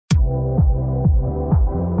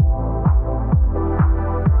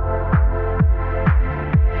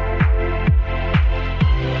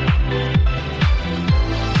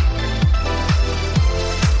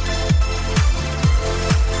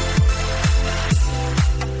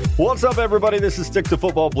What's up, everybody? This is Stick to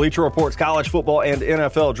Football, Bleacher Report's college football and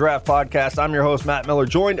NFL draft podcast. I'm your host, Matt Miller,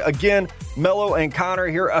 joined again, Mello and Connor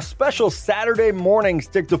here. A special Saturday morning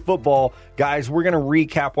Stick to Football. Guys, we're going to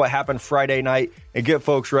recap what happened Friday night and get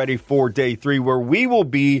folks ready for day 3, where we will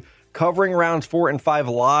be covering rounds 4 and 5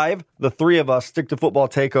 live. The three of us, Stick to Football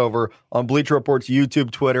Takeover, on Bleacher Report's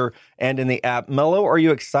YouTube, Twitter, and in the app. Mello, are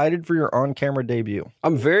you excited for your on-camera debut?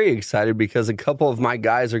 I'm very excited because a couple of my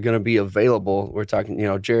guys are going to be available. We're talking,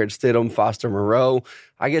 Jarrett Stidham, Foster Moreau.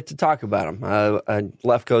 I get to talk about them.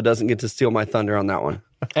 Lefko doesn't get to steal my thunder on that one.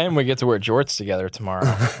 And we get to wear jorts together tomorrow.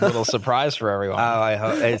 A little surprise for everyone.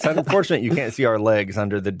 It's unfortunate you can't see our legs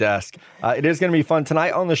under the desk. It is going to be fun.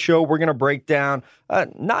 Tonight on the show, we're going to break down,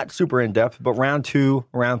 not super in-depth, but round 2,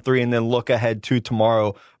 round 3, and then look ahead to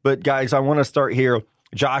tomorrow. But, guys, I want to start here.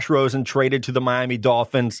 Josh Rosen traded to the Miami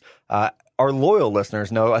Dolphins. Our loyal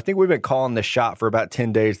listeners know, I think we've been calling this shot for about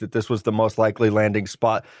 10 days that this was the most likely landing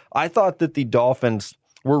spot. I thought that the Dolphins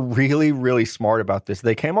were really, really smart about this.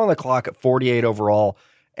 They came on the clock at 48 overall.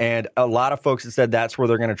 And a lot of folks have said that's where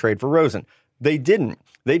they're going to trade for Rosen. They didn't.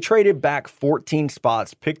 They traded back 14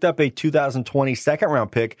 spots, picked up a 2020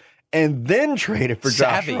 second-round pick, and then traded for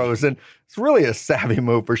Josh Rosen. It's really a savvy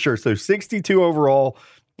move for sure. So 62 overall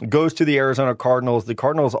goes to the Arizona Cardinals. The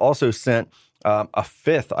Cardinals also sent a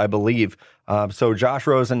fifth, I believe. So Josh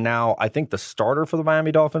Rosen now, I think, the starter for the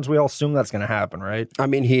Miami Dolphins. We all assume that's going to happen, right? I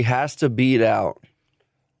mean, he has to beat out.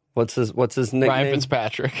 What's his nickname? Ryan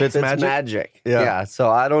Fitzpatrick. Fitzmagic. Yeah. So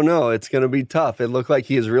I don't know. It's going to be tough. It looked like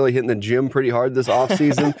he is really hitting the gym pretty hard this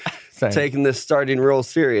offseason, taking this starting role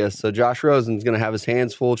serious. So Josh Rosen's going to have his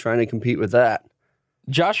hands full trying to compete with that.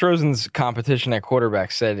 Josh Rosen's competition at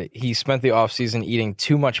quarterback said he spent the offseason eating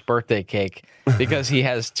too much birthday cake because he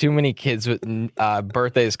has too many kids with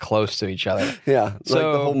birthdays close to each other. Yeah, so,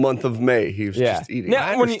 like the whole month of May, he was just eating. Now,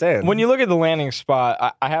 I understand. When you look at the landing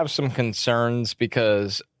spot, I have some concerns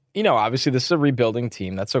because, obviously this is a rebuilding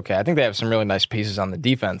team. That's okay. I think they have some really nice pieces on the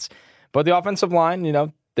defense. But the offensive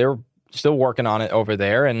line, they're still working on it over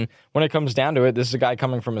there. And when it comes down to it, this is a guy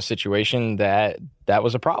coming from a situation that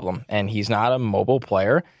was a problem. And he's not a mobile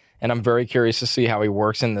player. And I'm very curious to see how he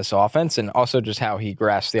works in this offense and also just how he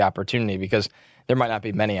grasps the opportunity because there might not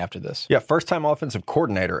be many after this. Yeah, first-time offensive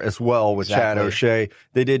coordinator as well with Chad O'Shea.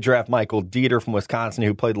 They did draft Michael Dieter from Wisconsin,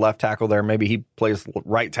 who played left tackle there. Maybe he plays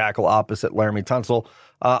right tackle opposite Laramie Tunsil.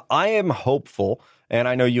 I am hopeful, and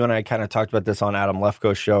I know you and I kind of talked about this on Adam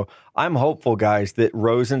Lefko's show. I'm hopeful, guys, that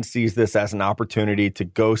Rosen sees this as an opportunity to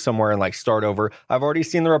go somewhere and start over. I've already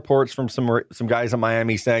seen the reports from some guys in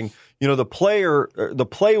Miami saying, the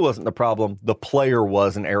play wasn't the problem, the player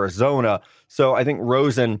was in Arizona. So I think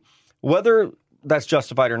Rosen, whether that's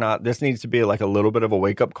justified or not, this needs to be a little bit of a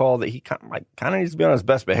wake-up call that he kind of needs to be on his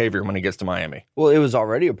best behavior when he gets to Miami. Well, it was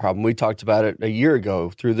already a problem. We talked about it a year ago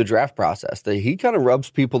through the draft process, that he kind of rubs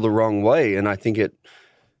people the wrong way, and I think it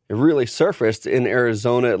really surfaced in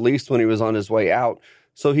Arizona, at least when he was on his way out.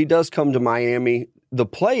 So he does come to Miami. The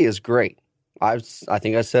play is great. I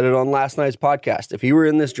think I said it on last night's podcast. If he were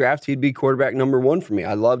in this draft, he'd be quarterback number 1 for me.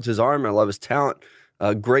 I loved his arm. I love his talent.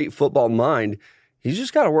 Great football mind. He's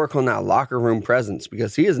just got to work on that locker room presence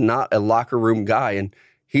because he is not a locker room guy. And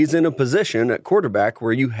he's in a position at quarterback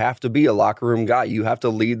where you have to be a locker room guy. You have to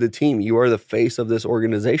lead the team. You are the face of this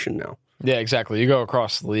organization now. Yeah, exactly. You go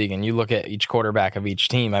across the league and you look at each quarterback of each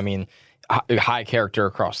team. I mean, high character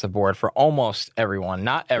across the board for almost everyone.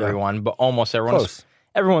 Not everyone, but almost everyone. Close.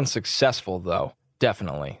 Everyone's successful, though,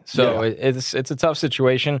 definitely. So it's a tough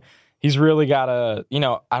situation. He's really got to,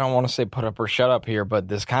 I don't want to say put up or shut up here, but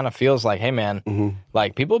this kind of feels like, hey, man,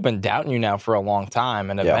 people have been doubting you now for a long time,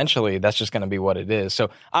 and eventually that's just going to be what it is. So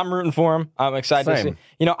I'm rooting for him. I'm excited to see.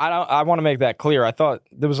 I want to make that clear. I thought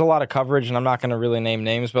there was a lot of coverage, and I'm not going to really name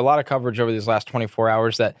names, but a lot of coverage over these last 24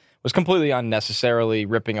 hours that was completely unnecessarily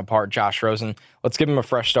ripping apart Josh Rosen. Let's give him a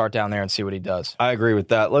fresh start down there and see what he does. I agree with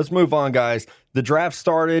that. Let's move on, guys. The draft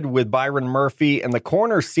started with Byron Murphy, and the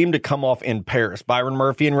corners seemed to come off in pairs. Byron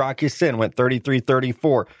Murphy and Rocky Sin went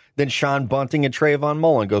 33-34. Then Sean Bunting and Trayvon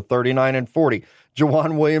Mullen go 39 and 40.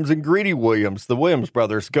 Jawan Williams and Greedy Williams, the Williams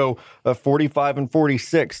brothers, go 45 and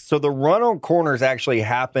 46. So the run on corners actually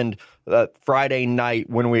happened Friday night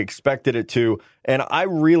when we expected it to. And I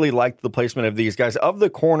really liked the placement of these guys. Of the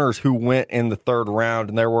corners who went in the third round,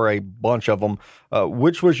 and there were a bunch of them,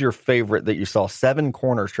 which was your favorite that you saw? 7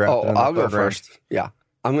 corners drafted in the I'll third go round. first. Yeah.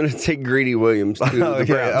 I'm going to take Greedy Williams to the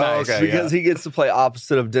Browns because he gets to play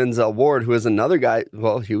opposite of Denzel Ward, who is another guy.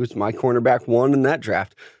 Well, he was my cornerback 1 in that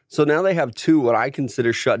draft. So now they have 2 what I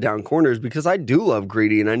consider shutdown corners because I do love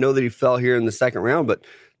Greedy, and I know that he fell here in the second round, but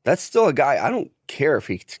that's still a guy. I don't care if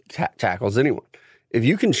he tackles anyone. if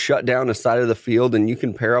you can shut down a side of the field and you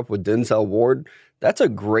can pair up with Denzel Ward, that's a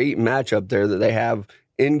great matchup there that they have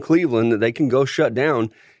in Cleveland that they can go shut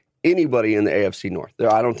down anybody in the AFC North.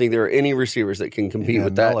 I don't think there are any receivers that can compete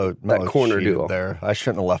with that corner duo. There, I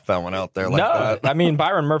shouldn't have left that one out there like that. I mean,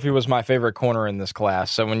 Byron Murphy was my favorite corner in this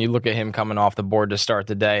class. So when you look at him coming off the board to start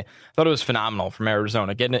the day, I thought it was phenomenal from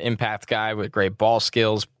Arizona. Getting an impact guy with great ball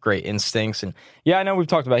skills, great instincts. And yeah, I know we've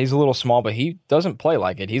talked about he's a little small, but he doesn't play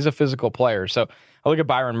like it. He's a physical player. So I look at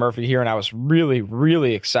Byron Murphy here, and I was really,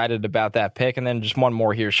 really excited about that pick. And then just one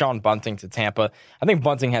more here, Sean Bunting to Tampa. I think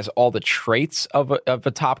Bunting has all the traits of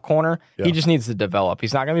a top corner. Yeah. He just needs to develop.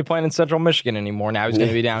 He's not going to be playing in Central Michigan anymore. Now he's going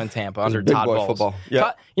to be down in Tampa under Todd Bowles. Football.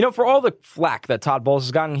 Yeah. For all the flack that Todd Bowles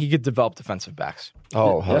has gotten, he could develop defensive backs.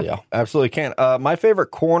 Oh, hell yeah. Absolutely can. My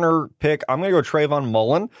favorite corner pick, I'm going to go Trayvon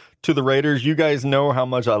Mullen to the Raiders. You guys know how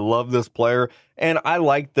much I love this player. And I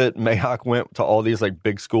like that Mayock went to all these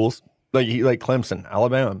big schools. Like Clemson,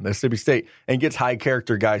 Alabama, Mississippi State, and gets high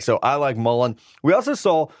character guys. So I like Mullen. We also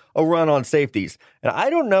saw a run on safeties. And I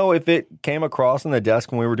don't know if it came across on the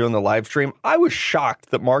desk when we were doing the live stream. I was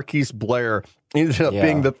shocked that Marquise Blair ended up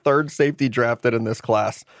being the third safety drafted in this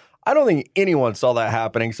class. I don't think anyone saw that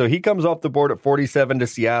happening. So he comes off the board at 47 to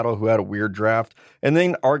Seattle, who had a weird draft. And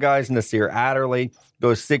then our guys, Nasir Adderley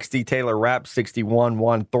goes 60, Taylor Rapp 61,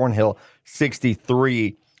 Juan Thornhill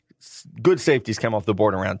 63. Good safeties came off the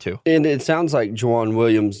board in round 2. And it sounds like Juwan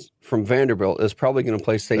Williams from Vanderbilt is probably going to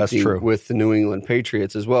play safety with the New England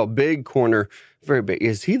Patriots as well. Big corner, very big.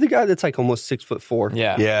 Is he the guy that's almost 6'4"?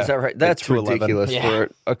 Yeah. Is that right? That's ridiculous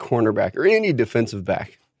for a cornerback or any defensive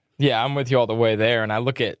back. Yeah, I'm with you all the way there. And I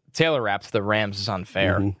look at Taylor Rapp to the Rams is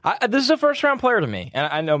unfair. Mm-hmm. This is a first-round player to me. And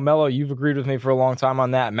I know, Mello, you've agreed with me for a long time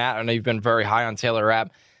on that. Matt, I know you've been very high on Taylor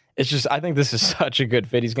Rapp. It's just, I think this is such a good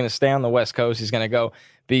fit. He's going to stay on the West Coast. He's going to go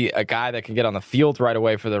be a guy that can get on the field right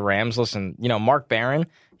away for the Rams. Listen, Mark Barron,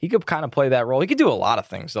 he could kind of play that role. He could do a lot of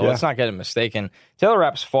things, though. Let's not get it mistaken. Taylor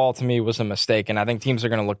Rapp's fall, to me, was a mistake, and I think teams are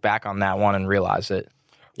going to look back on that one and realize it.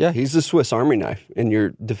 Yeah, he's the Swiss Army knife in your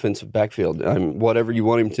defensive backfield. Whatever you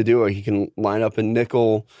want him to do, he can line up in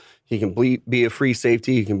nickel. He can be a free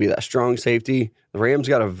safety. He can be that strong safety. The Rams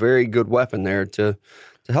got a very good weapon there to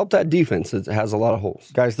help that defense. It has a lot of holes.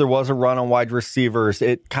 Guys, there was a run on wide receivers.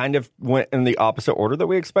 It kind of went in the opposite order that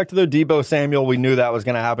we expected, though. Deebo Samuel, we knew that was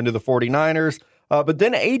going to happen to the 49ers. But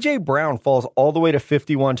then A.J. Brown falls all the way to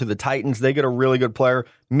 51 to the Titans. They get a really good player.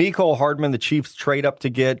 Mecole Hardman, the Chiefs trade up to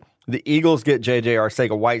get. The Eagles get J.J.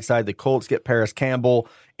 Arcega-Whiteside. The Colts get Paris Campbell.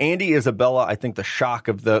 Andy Isabella, I think the shock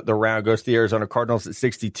of the round, goes to the Arizona Cardinals at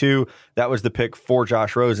 62. That was the pick for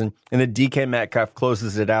Josh Rosen. And then DK Metcalf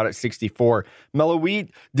closes it out at 64. Mello,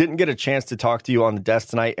 we didn't get a chance to talk to you on the desk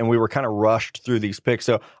tonight, and we were kind of rushed through these picks.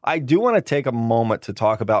 So I do want to take a moment to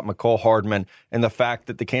talk about Mecole Hardman and the fact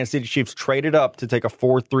that the Kansas City Chiefs traded up to take a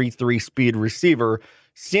 4.33 speed receiver.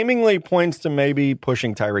 Seemingly points to maybe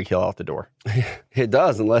pushing Tyreek Hill out the door. It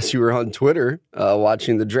does, unless you were on Twitter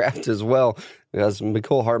watching the draft as well, because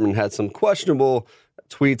Mecole Hardman had some questionable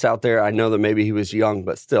tweets out there. I know that maybe he was young,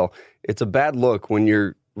 but still, it's a bad look when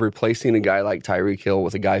you're replacing a guy like Tyreek Hill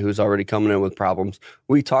with a guy who's already coming in with problems.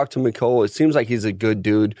 We talked to Mecole. It seems like he's a good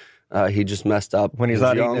dude. He just messed up. When he's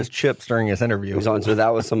not eating his chips during his interview. He's on, so that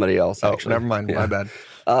was somebody else, actually. Never mind. My bad.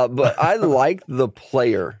 But I like the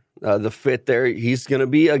player. The fit there, he's going to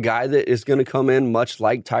be a guy that is going to come in much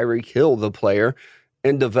like Tyreek Hill, the player,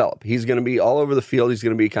 and develop. He's going to be all over the field. He's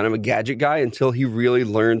going to be kind of a gadget guy until he really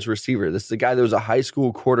learns receiver. This is a guy that was a high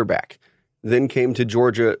school quarterback, then came to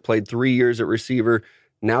Georgia, played 3 years at receiver.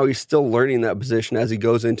 Now he's still learning that position as he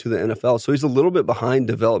goes into the NFL. So he's a little bit behind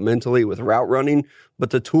developmentally with route running,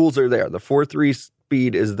 but the tools are there. The 4.3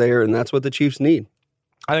 speed is there, and that's what the Chiefs need.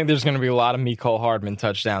 I think there's going to be a lot of Mecole Hardman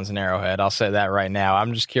touchdowns in Arrowhead. I'll say that right now.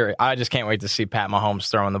 I'm just curious. I just can't wait to see Pat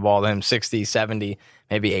Mahomes throwing the ball to him 60, 70,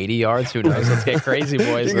 maybe 80 yards. Who knows? Let's get crazy,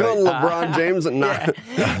 boys. You're going LeBron James and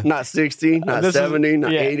not 60, not 70,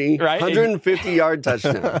 not 80. Right? 150-yard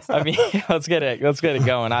touchdowns. I mean, let's get it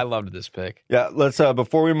going. I loved this pick. Yeah, let's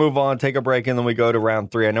before we move on, take a break, and then we go to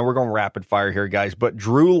round 3. I know we're going rapid fire here, guys, but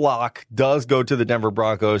Drew Lock does go to the Denver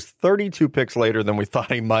Broncos 32 picks later than we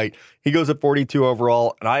thought he might. He goes at 42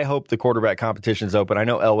 overall, and I hope the quarterback competition's open. I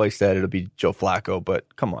know Elway said it'll be Joe Flacco,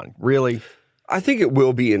 but come on, really? I think it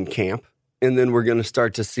will be in camp, and then we're going to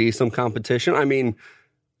start to see some competition. I mean,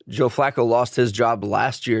 Joe Flacco lost his job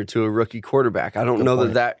last year to a rookie quarterback. I don't know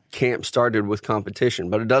that camp started with competition,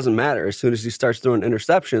 but it doesn't matter. As soon as he starts throwing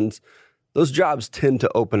interceptions, those jobs tend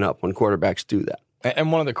to open up when quarterbacks do that.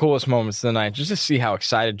 And one of the coolest moments of the night, just to see how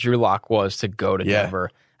excited Drew Lock was to go to Denver.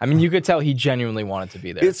 I mean, you could tell he genuinely wanted to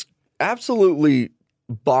be there. It's absolutely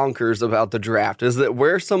bonkers about the draft is that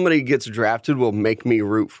where somebody gets drafted will make me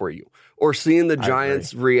root for you. Or seeing the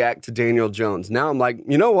Giants react to Daniel Jones. Now I'm like,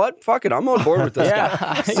 you know what? Fuck it. I'm on board with this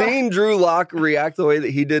guy. Seeing Drew Lock react the way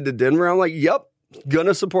that he did to Denver, I'm like, yep,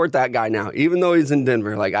 gonna support that guy now, even though he's in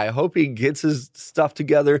Denver. Like, I hope he gets his stuff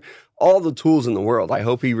together, all the tools in the world. I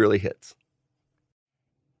hope he really hits.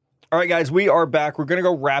 All right, guys, we are back. We're going to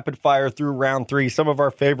go rapid fire through round 3. Some of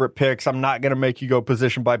our favorite picks. I'm not going to make you go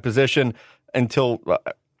position by position until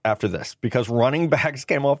after this because running backs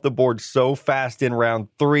came off the board so fast in round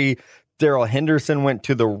 3. Darrell Henderson went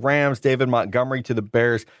to the Rams, David Montgomery to the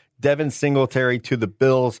Bears, Devin Singletary to the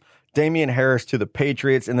Bills, Damian Harris to the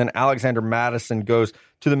Patriots, and then Alexander Madison goes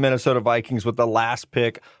to the Minnesota Vikings with the last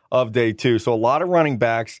pick of day 2. So a lot of running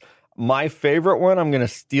backs. My favorite one, I'm going to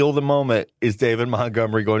steal the moment, is David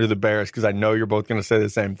Montgomery going to the Bears because I know you're both going to say the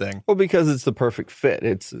same thing. Well, because it's the perfect fit.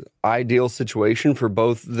 It's an ideal situation for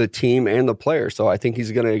both the team and the player. So I think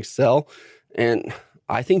he's going to excel, and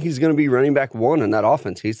I think he's going to be running back 1 in that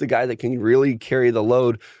offense. He's the guy that can really carry the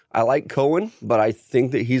load. I like Cohen, but I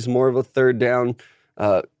think that he's more of a third down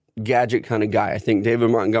gadget kind of guy. I think David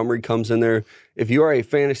Montgomery comes in there. If you are a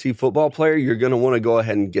fantasy football player, you're going to want to go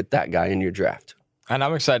ahead and get that guy in your draft. And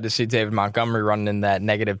I'm excited to see David Montgomery running in that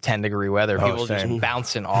negative 10-degree weather. People just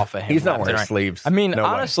bouncing off of him. He's not wearing sleeves. I mean,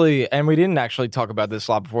 honestly, and we didn't actually talk about this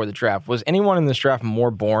a lot before the draft, was anyone in this draft more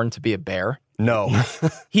born to be a Bear? No.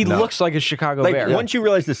 He looks like a Chicago Bear. Once you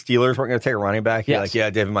realize the Steelers weren't going to take a running back, you're like, yeah,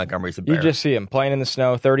 David Montgomery's a Bear. You just see him playing in the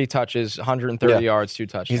snow, 30 touches, 130 yards, 2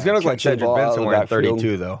 touchdowns. He's going to look like Cedric Benson wearing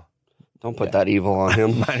 32, though. Don't put that evil on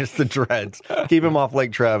him. Minus the dreads. Keep him off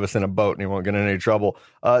Lake Travis in a boat and he won't get in any trouble.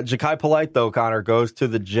 Ja'Kai Polite, though, Connor, goes to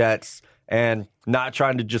the Jets. And not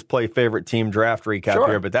trying to just play favorite team draft recap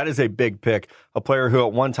here, but that is a big pick. A player who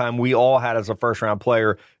at one time we all had as a first-round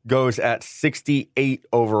player goes at 68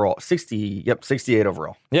 overall. 68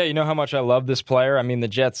 overall. Yeah, you know how much I love this player? I mean, the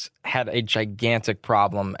Jets had a gigantic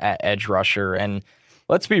problem at edge rusher. And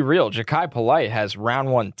let's be real, Ja'Kai Polite has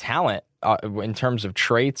round 1 talent. In terms of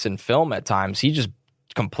traits and film at times, he just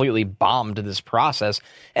completely bombed this process.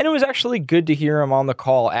 And it was actually good to hear him on the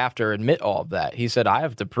call after admit all of that. He said, I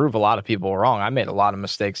have to prove a lot of people wrong. I made a lot of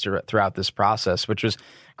mistakes throughout this process, which was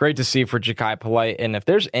great to see for Ja'Kai Polite. And if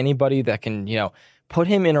there's anybody that can, put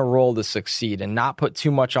him in a role to succeed and not put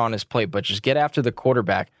too much on his plate, but just get after the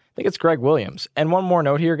quarterback, I think it's Greg Williams. And one more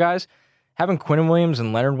note here, guys. Having Quinnen Williams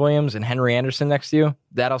and Leonard Williams and Henry Anderson next to you,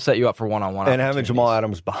 that'll set you up for one-on-one. And having Jamal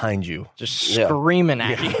Adams behind you. Just screaming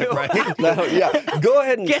at you. Right? Go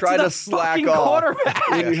ahead and try to slack off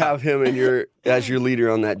when you have him as your leader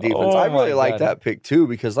on that defense. I really like that pick, too,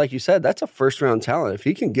 because like you said, that's a first-round talent. If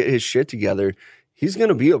he can get his shit together, he's going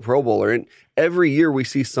to be a Pro Bowler. And every year we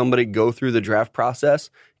see somebody go through the draft process,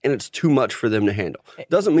 and it's too much for them to handle.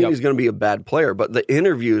 Doesn't mean he's going to be a bad player, but the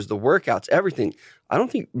interviews, the workouts, everything, I don't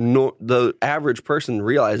think the average person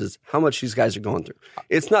realizes how much these guys are going through.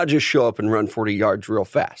 It's not just show up and run 40 yards real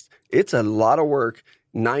fast. It's a lot of work,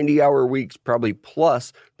 90-hour weeks probably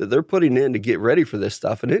plus that they're putting in to get ready for this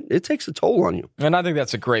stuff, and it takes a toll on you. And I think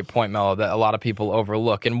that's a great point, Mello, that a lot of people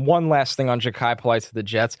overlook. And one last thing on Ja'Kai Polite to the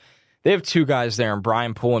Jets. They have 2 guys there, in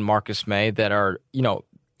Brian Poole and Marcus May, that are,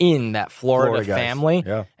 in that Florida family.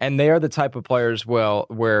 Yeah. And they are the type of players where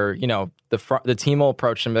the team will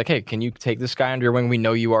approach them and be like, hey, can you take this guy under your wing? We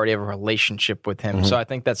know you already have a relationship with him. Mm-hmm. So I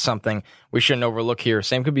think that's something we shouldn't overlook here.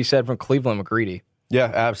 Same could be said from Cleveland McGreedy. Yeah,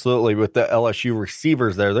 absolutely. With the LSU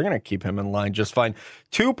receivers there, they're going to keep him in line just fine.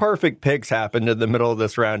 2 perfect picks happened in the middle of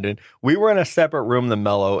this round, and we were in a separate room than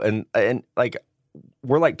Mello, and like,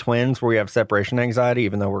 we're like twins where we have separation anxiety,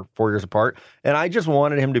 even though we're 4 years apart. And I just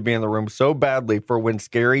wanted him to be in the room so badly for when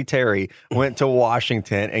Scary Terry went to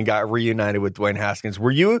Washington and got reunited with Dwayne Haskins.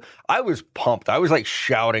 Were you? I was pumped. I was like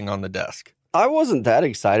shouting on the desk. I wasn't that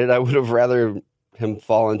excited. I would have rather him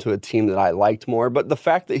fall into a team that I liked more. But the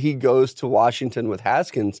fact that he goes to Washington with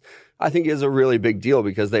Haskins, I think is a really big deal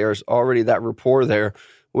because there's already that rapport there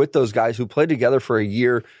with those guys who played together for a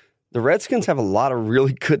year. The Redskins have a lot of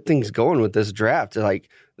really good things going with this draft. Like,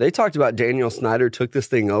 they talked about Daniel Snyder took this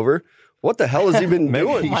thing over. What the hell has he been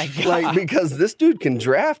doing? Because this dude can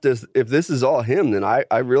draft us. If this is all him, then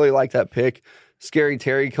I really like that pick. Scary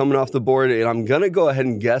Terry coming off the board. And I'm going to go ahead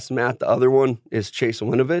and guess, Matt, the other one is Chase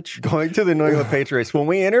Winovich. Going to the New England Patriots. When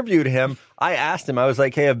we interviewed him, I asked him, I was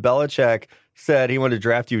like, hey, if Belichick said he wanted to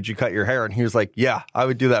draft you, would you cut your hair? And he was like, yeah, I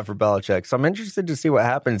would do that for Belichick. So I'm interested to see what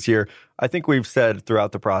happens here. I think we've said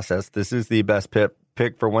throughout the process, this is the best pick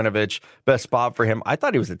pick for Winovich, best spot for him. I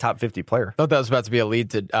thought he was a top 50 player. I thought that was about to be a lead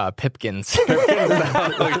to Pipkins.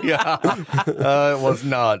 Yeah, it was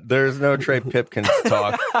not. There's no Trey Pipkins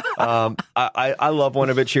talk. I love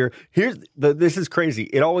Winovich here. This is crazy.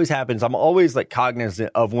 It always happens. I'm always like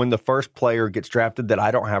cognizant of when the first player gets drafted that I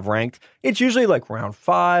don't have ranked. It's usually like round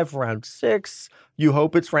 5, round 6. You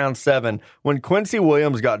hope it's round 7. When Quincy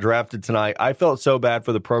Williams got drafted tonight, I felt so bad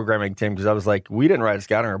for the programming team because I was like, we didn't write a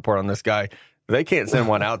scouting report on this guy. They can't send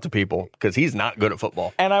one out to people because he's not good at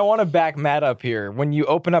football. And I want to back Matt up here. When you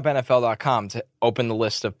open up NFL.com to open the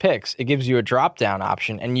list of picks, it gives you a drop-down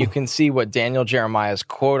option, and you can see what Daniel Jeremiah's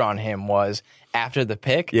quote on him was after the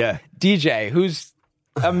pick. Yeah. DJ, who's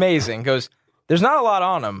amazing, goes, there's not a lot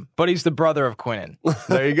on him, but he's the brother of Quinnen.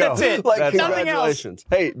 There you go. That's it. Like, That's nothing congratulations.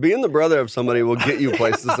 Hey, being the brother of somebody will get you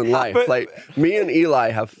places in life. Like, me and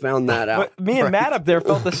Eli have found that out. But me and Matt up there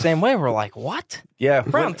felt the same way. We're like, what? Yeah.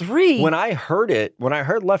 Round 3? When I heard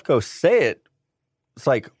Lefko say it, it's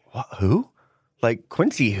like, what, who? Like,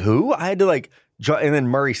 Quincy who? I had to and then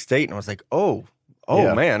Murray State, and I was like, oh,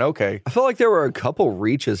 Yeah. man, okay. I felt like there were a couple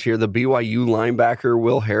reaches here. The BYU linebacker,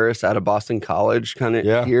 Will Harris, out of Boston College, kind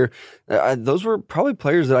of here. Those were probably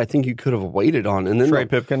players that I think you could have waited on. And then Trey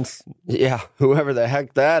Pipkins. Yeah, whoever the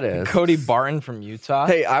heck that is. Cody Barton from Utah.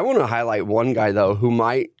 Hey, I want to highlight one guy, though, who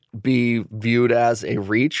might be viewed as a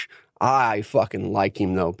reach. I fucking like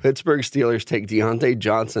him, though. Pittsburgh Steelers take Deontay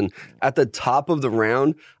Johnson at the top of the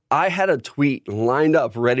round. I had a tweet lined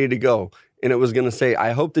up, ready to go. And it was going to say,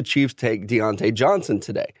 I hope the Chiefs take Deontay Johnson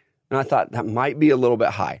today. And I thought that might be a little bit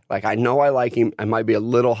high. Like, I know I like him. I might be a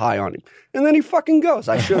little high on him. And then he fucking goes.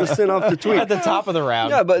 I should have sent off the tweet. At the top of the round.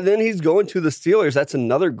 Yeah, but then he's going to the Steelers. That's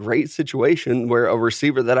another great situation where a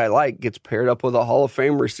receiver that I like gets paired up with a Hall of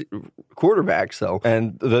Fame quarterback. So,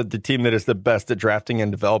 And the team that is the best at drafting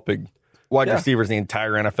and developing wide receivers in the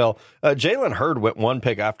entire NFL. Jalen Hurd went one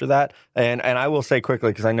pick after that. And I will say quickly,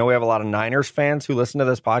 because I know we have a lot of Niners fans who listen to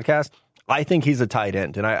this podcast, I think he's a tight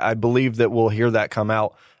end, and I believe that we'll hear that come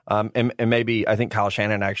out. And maybe I think Kyle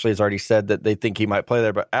Shanahan actually has already said that they think he might play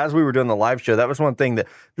there. But as we were doing the live show, that was one thing that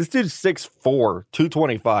this dude's 6'4",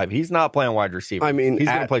 225. He's not playing wide receiver. I mean, he's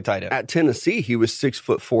going to play tight end. At Tennessee, he was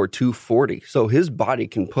 6'4", 240. So his body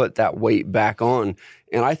can put that weight back on.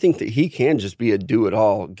 And I think that he can just be a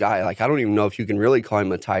do-it-all guy. Like, I don't even know if you can really call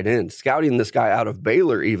him a tight end. Scouting this guy out of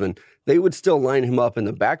Baylor even, they would still line him up in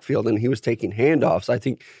the backfield, and he was taking handoffs. I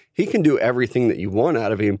think he can do everything that you want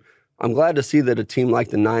out of him. I'm glad to see that a team like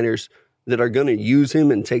the Niners that are going to use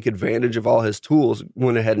him and take advantage of all his tools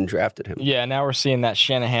went ahead and drafted him. Yeah, now we're seeing that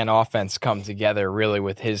Shanahan offense come together really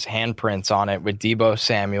with his handprints on it with Deebo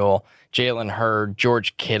Samuel, Jalen Hurd,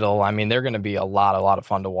 George Kittle. I mean, they're going to be a lot of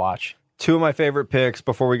fun to watch. Two of my favorite picks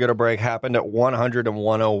before we go to break happened at 100 and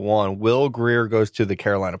 101. Will Grier goes to the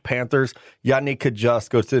Carolina Panthers. Yannick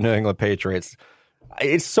Kajust goes to the New England Patriots.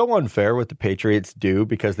 It's so unfair what the Patriots do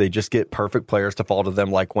because they just get perfect players to fall to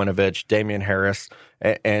them like Winovich, Damian Harris,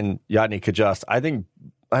 and Yannick Kajust. I think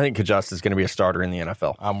Kajust is going to be a starter in the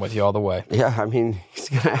NFL. I'm with you all the way. Yeah, I mean, he's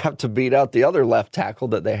going to have to beat out the other left tackle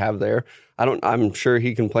that they have there. I'm sure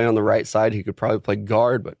he can play on the right side. He could probably play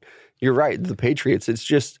guard, but you're right. The Patriots, it's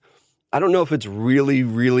just, I don't know if it's really,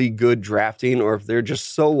 really good drafting or if they're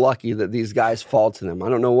just so lucky that these guys fall to them. I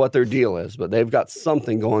don't know what their deal is, but they've got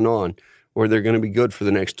something going on where they're going to be good for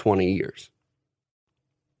the next 20 years.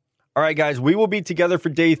 All right, guys, we will be together for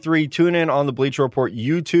day 3. Tune in on the Bleacher Report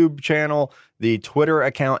YouTube channel, the Twitter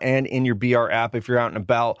account, and in your BR app if you're out and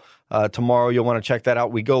about. Tomorrow, you'll want to check that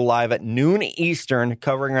out. We go live at noon Eastern,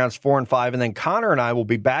 covering rounds 4 and 5, and then Connor and I will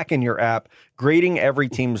be back in your app grading every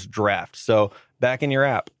team's draft. So back in your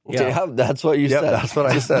app. Yeah, that's what you said. That's what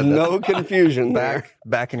I said. No confusion there.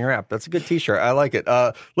 Back in your app. That's a good t-shirt. I like it.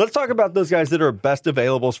 Let's talk about those guys that are best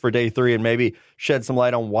availables for day 3 and maybe shed some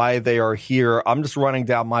light on why they are here. I'm just running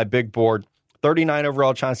down my big board. 39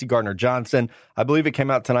 overall, Chauncey Gardner-Johnson. I believe it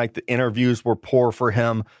came out tonight. The interviews were poor for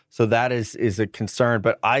him, so that is a concern.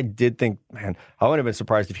 But I did think, man, I wouldn't have been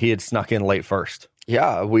surprised if he had snuck in late first.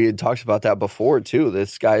 Yeah, we had talked about that before, too.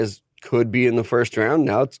 This guy's could be in the first round.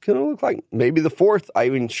 Now it's going to look like maybe the 4th. I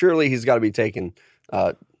mean, surely he's got to be taken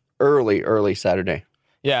early Saturday.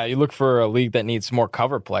 Yeah, you look for a league that needs more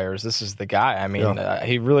cover players. This is the guy. I mean,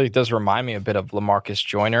 he really does remind me a bit of LaMarcus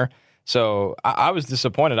Joyner. So I was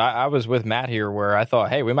disappointed. I was with Matt here where I thought,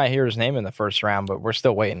 hey, we might hear his name in the first round, but we're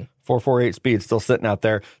still waiting. 4.48 speed still sitting out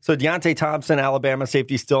there. So Deontay Thompson, Alabama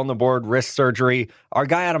safety, still on the board, wrist surgery. Our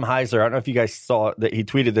guy Adam Heiser, I don't know if you guys saw that he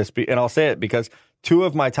tweeted this, and I'll say it because 2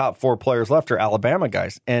 of my top 4 players left are Alabama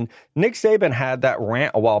guys. And Nick Saban had that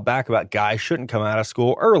rant a while back about guys shouldn't come out of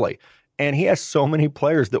school early. And he has so many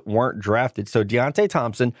players that weren't drafted. So Deontay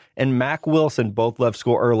Thompson and Mac Wilson both left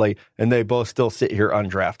school early, and they both still sit here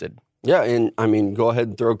undrafted. Yeah, and I mean, go ahead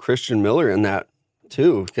and throw Christian Miller in that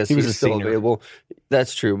too, because He was he's a still senior. available.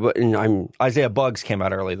 That's true, but Isaiah Buggs came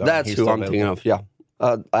out early, though. that's He's who still I'm available. thinking of.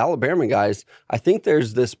 Yeah. Alabama guys, I think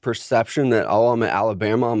there's this perception that, I'm at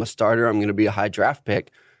Alabama, I'm a starter, I'm going to be a high draft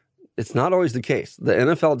pick. It's not always the case. The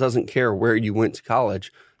NFL doesn't care where you went to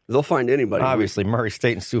college. They'll find anybody. Obviously, Murray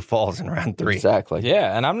State and Sioux Falls in round 3. Exactly.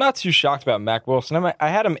 Yeah, and I'm not too shocked about Mac Wilson. I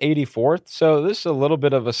had him 84th, so this is a little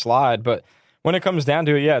bit of a slide, but when it comes down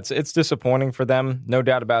to it, yeah, it's disappointing for them. No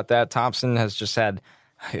doubt about that. Thompson has just had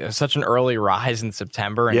such an early rise in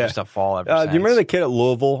September and just a fall ever since. Do you remember the kid at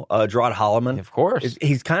Louisville, Gerard Holloman? Of course.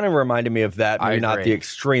 He's kind of reminded me of that, maybe not the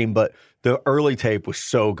extreme, but the early tape was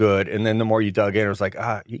so good. And then the more you dug in, it was like,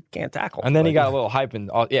 you can't tackle. And then he got a little hype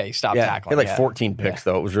and, he stopped tackling. He had like 14 picks,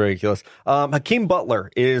 though. It was ridiculous. Hakeem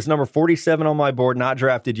Butler is number 47 on my board, not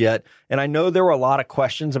drafted yet. And I know there were a lot of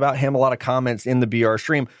questions about him, a lot of comments in the BR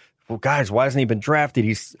stream. Well, guys, why hasn't he been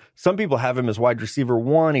drafted? Some people have him as wide receiver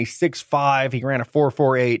 1. He's 6'5". He ran a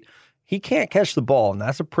 4.48. He can't catch the ball, and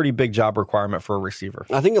that's a pretty big job requirement for a receiver.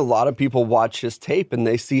 I think a lot of people watch his tape and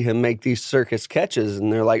they see him make these circus catches,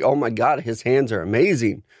 and they're like, oh my God, his hands are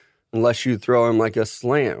amazing. Unless you throw him like a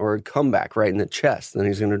slant or a comeback right in the chest, then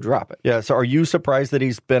he's going to drop it. Yeah, so are you surprised that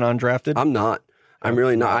he's been undrafted? I'm not. I'm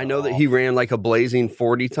really not. I know that he ran like a blazing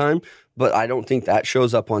 40 time, but I don't think that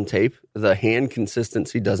shows up on tape. The hand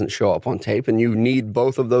consistency doesn't show up on tape, and you need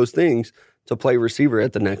both of those things to play receiver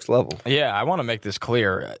at the next level. Yeah, I want to make this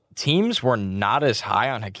clear. Teams were not as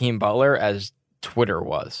high on Hakeem Butler as Twitter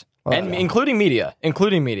was, including media,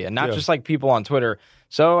 not just like people on Twitter.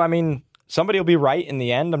 So, I mean, somebody will be right in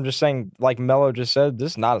the end. I'm just saying, like Mello just said,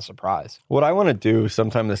 this is not a surprise. What I want to do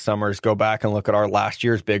sometime this summer is go back and look at our last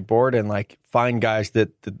year's big board and like find guys that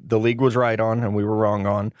the league was right on and we were wrong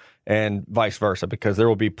on, and vice versa, because there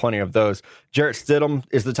will be plenty of those. Jarrett Stidham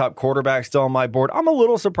is the top quarterback still on my board. I'm a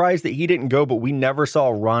little surprised that he didn't go, but we never saw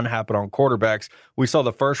a run happen on quarterbacks. We saw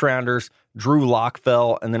the first rounders, Drew Lock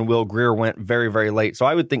fell, and then Will Grier went very, very late. So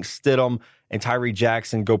I would think Stidham and Tyree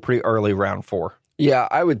Jackson go pretty early round 4. Yeah,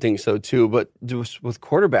 I would think so too. But just with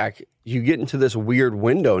quarterback, you get into this weird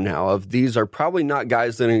window now of these are probably not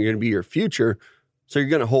guys that are going to be your future. So you're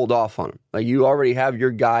going to hold off on them. Like you already have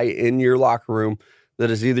your guy in your locker room that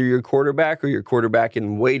is either your quarterback or your quarterback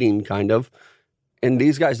in waiting, kind of. And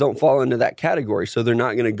these guys don't fall into that category. So they're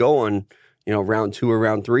not going to go on, round 2 or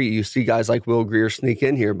round 3. You see guys like Will Grier sneak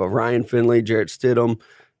in here, but Ryan Finley, Jarrett Stidham,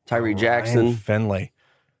 Tyree Jackson. Ryan Finley.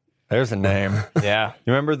 There's a name. Yeah.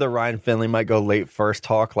 You remember the Ryan Finley might go late first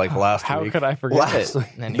talk like last How week? could I forget Last it? week.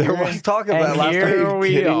 And There was talk of that last here week. we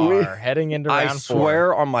Kidding me? are, heading into round 4. I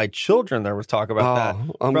swear on my children there was talk about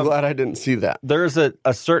that. I'm glad I didn't see that. There's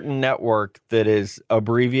a certain network that is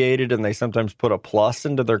abbreviated and they sometimes put a plus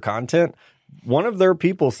into their content. One of their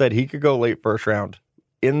people said he could go late first round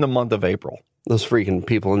in the month of April. Those freaking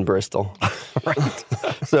people in Bristol. Right.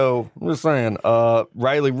 So I'm just saying,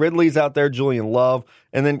 Riley Ridley's out there, Julian Love,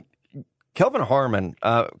 and then Kelvin Harmon.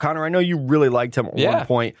 Connor, I know you really liked him at one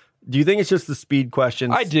point. Do you think it's just the speed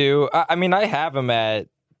questions? I do. I mean, I have him at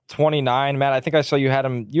 29, Matt. I think I saw you had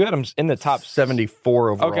him in the top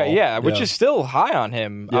 74 overall. Okay, yeah, which is still high on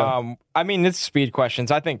him. Yeah. I mean, it's speed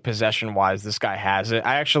questions. I think possession-wise, this guy has it.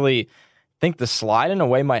 I actually think the slide in a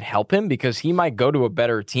way might help him because he might go to a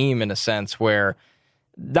better team in a sense where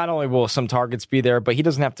not only will some targets be there, but he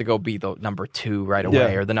doesn't have to go be the number 2 right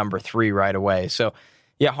away or the number 3 right away. So,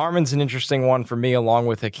 yeah, Harmon's an interesting one for me, along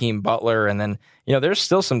with Hakeem Butler. And then, there's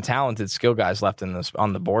still some talented skill guys left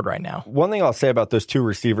on the board right now. One thing I'll say about those 2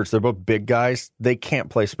 receivers, they're both big guys. They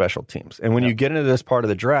can't play special teams. And when you get into this part of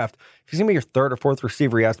the draft, if he's going to be your 3rd or 4th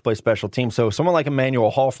receiver, he has to play special teams. So someone like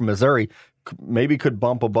Emmanuel Hall from Missouri maybe could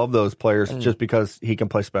bump above those players just because he can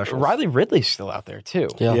play special. Riley Ridley's still out there, too.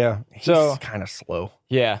 Yeah. He's kind of slow.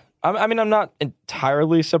 Yeah. I mean, I'm not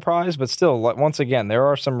entirely surprised, but still, once again, there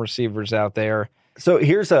are some receivers out there. So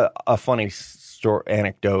here's a funny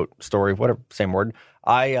anecdote story, whatever, same word.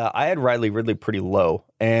 I had Riley Ridley pretty low,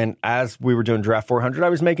 and as we were doing Draft 400, I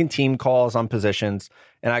was making team calls on positions,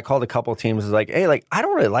 and I called a couple of teams. Was like, hey, I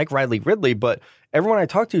don't really like Riley Ridley, but everyone I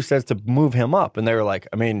talked to says to move him up, and they were like,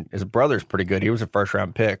 I mean, his brother's pretty good. He was a first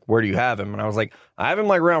round pick. Where do you have him? And I was like, I have him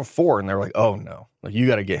like round 4, and they were like, oh no, you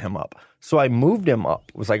got to get him up. So I moved him up.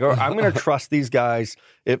 It was like, oh, I'm going to trust these guys.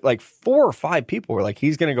 If like 4 or 5 people were like,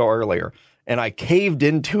 he's going to go earlier. And I caved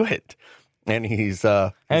into it, and he's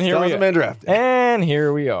and here still hasn't been drafted. And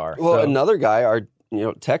here we are. Well, another guy, our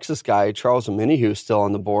Texas guy, Charles Omenihu, still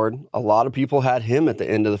on the board. A lot of people had him at the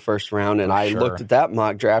end of the first round, and I looked at that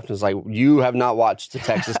mock draft and was like, you have not watched the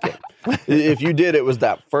Texas game. If you did, it was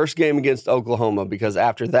that first game against Oklahoma, because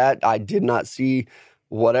after that, I did not see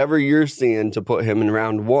whatever you're seeing to put him in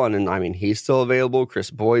round one. And I mean, he's still available.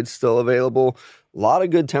 Chris Boyd's still available. A lot of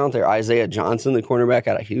good talent there. Isaiah Johnson, the cornerback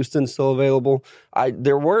out of Houston, still available.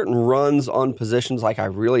 There weren't runs on positions like I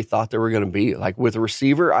really thought there were going to be. Like with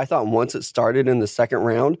receiver, I thought once it started in the second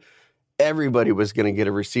round, everybody was going to get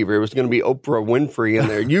a receiver. It was going to be Oprah Winfrey in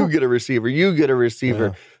there. You get a receiver. You get a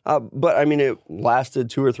receiver. Yeah. But, I mean, it lasted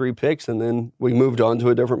 2 or 3 picks, and then we moved on to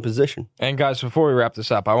a different position. And, guys, before we wrap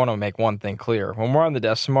this up, I want to make one thing clear. When we're on the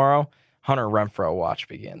desk tomorrow, Hunter Renfrow watch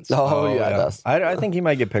begins. Oh yeah. I think he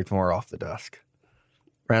might get picked more off the desk.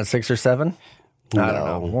 Round 6 or 7? I don't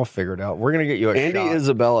know. We'll figure it out. We're going to get you a Andy shot.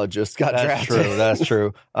 Isabella just got drafted. That's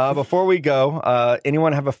true. Before we go,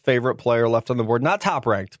 anyone have a favorite player left on the board? Not top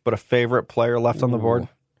ranked, but a favorite player left on the board?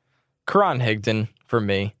 Karan Higdon for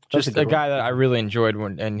me. Just a guy that I really enjoyed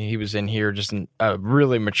and he was in here. Just a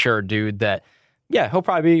really mature dude that, yeah, he'll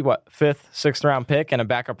probably be, 5th, 6th round pick and a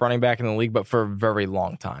backup running back in the league, but for a very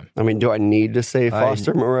long time. I mean, do I need to say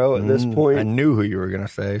Foster Moreau at this point? I knew who you were going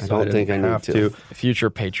to say, so I don't think I need to. Future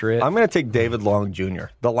Patriot. I'm going to take David Long Jr.,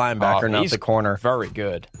 the linebacker, not the corner. Very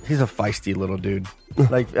good. He's a feisty little dude.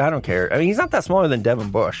 Like, I don't care. I mean, he's not that smaller than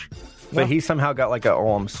Devin Bush, but he somehow got like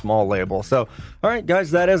I'm small label. So, all right,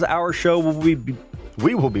 guys, that is our show.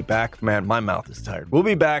 We will be back. Man, my mouth is tired. We'll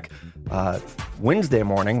be back Wednesday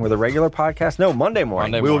morning with a regular podcast. No, Monday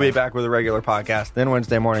morning. We will be back with a regular podcast. Then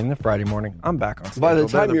Wednesday morning, then Friday morning. I'm back on schedule. By the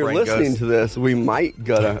time you're listening to this, we might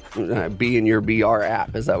gotta be in your BR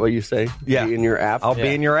app. Is that what you say? Yeah. Be in your app? I'll be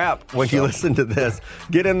in your app when you listen to this.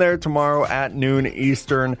 Get in there tomorrow at noon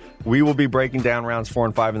Eastern. We will be breaking down rounds 4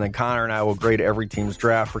 and 5, and then Connor and I will grade every team's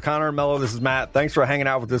draft. For Connor and Mello, this is Matt. Thanks for hanging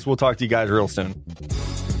out with us. We'll talk to you guys real soon.